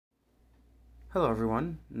Hello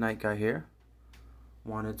everyone, Night Guy here.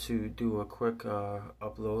 Wanted to do a quick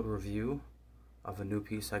upload review of a new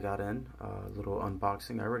piece I got in, a little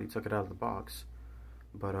unboxing. I already took it out of the box,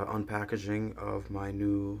 but unpackaging of my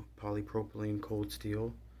new polypropylene cold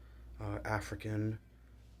steel African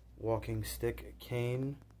walking stick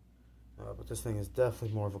cane. But this thing is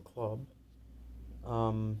definitely more of a club.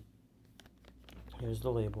 Here's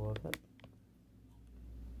the label of it.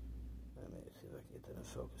 Let me see if I can get that in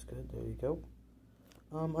focus good. There you go.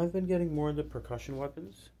 I've been getting more into percussion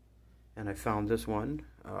weapons, and I found this one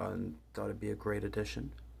and thought it'd be a great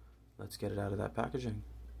addition. Let's get it out of that packaging.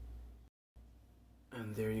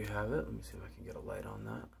 And there you have it. Let me see if I can get a light on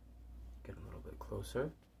that. Get a little bit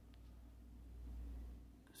closer.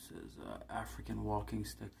 This is African walking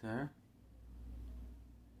stick there.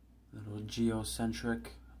 Little geocentric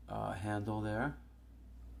handle there.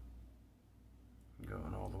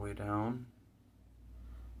 Going all the way down.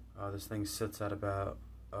 This thing sits at about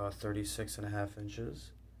 36.5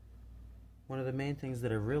 inches. One of the main things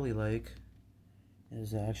that I really like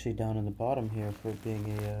is actually down in the bottom here for it being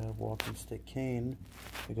a walking stick cane.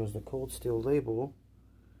 It goes the cold steel label,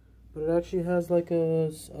 but it actually has like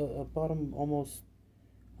a bottom almost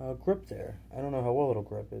grip there. I don't know how well it'll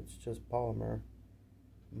grip. It's just polymer,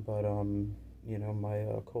 but you know, my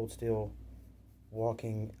cold steel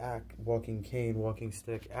walking cane, walking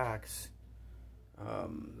stick axe.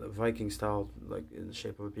 The Viking style, like in the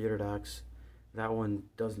shape of a bearded axe, that one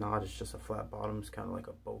does not. It's just a flat bottom. It's kind of like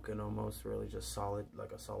a boken almost, really just solid,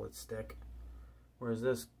 like a solid stick. Whereas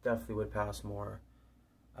this definitely would pass more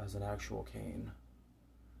as an actual cane.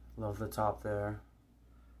 Love the top there.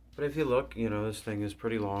 But if you look, you know, this thing is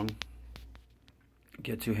pretty long.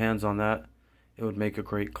 Get two hands on that, it would make a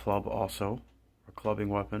great club also, or clubbing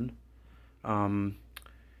weapon.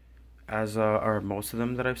 As are most of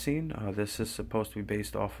them that I've seen. This is supposed to be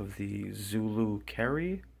based off of the Zulu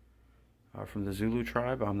Keri from the Zulu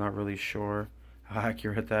tribe. I'm not really sure how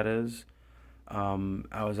accurate that is.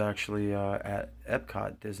 I was actually at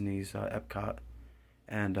Epcot, Disney's Epcot,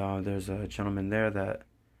 and there's a gentleman there that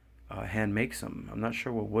hand makes them. I'm not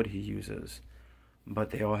sure what wood he uses, but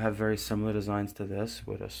they all have very similar designs to this,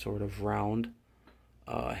 with a sort of round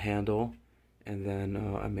handle, and then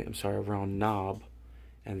a round knob.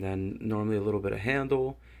 And then normally a little bit of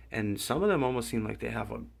handle, and some of them almost seem like they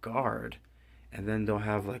have a guard, and then they'll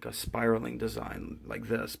have like a spiraling design like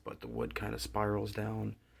this, but the wood kind of spirals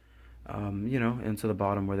down, you know, into the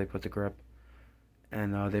bottom where they put the grip.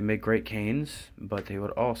 And they make great canes, but they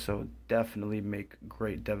would also definitely make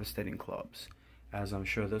great devastating clubs, as I'm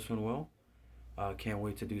sure this one will. Can't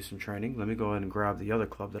wait to do some training. Let me go ahead and grab the other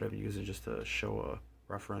club that I've been using just to show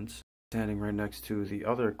a reference. Standing right next to the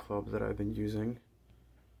other club that I've been using.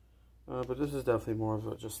 But this is definitely more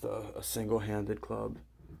of just a single-handed club.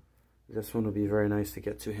 This one would be very nice to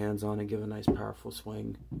get two hands on and give a nice powerful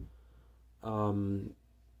swing.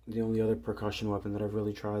 The only other percussion weapon that I've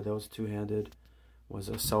really tried that was two-handed was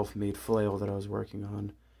a self-made flail that I was working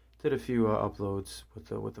on. Did a few uploads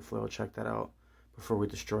with the flail. Check that out before we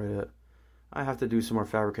destroyed it. I have to do some more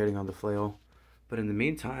fabricating on the flail, but in the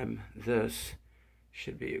meantime, this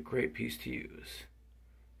should be a great piece to use.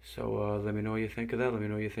 So let me know what you think of that. Let me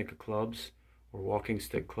know what you think of clubs, or walking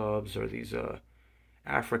stick clubs, or these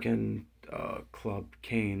African club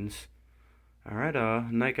canes. Alright,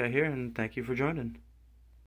 Night Guy here, and thank you for joining.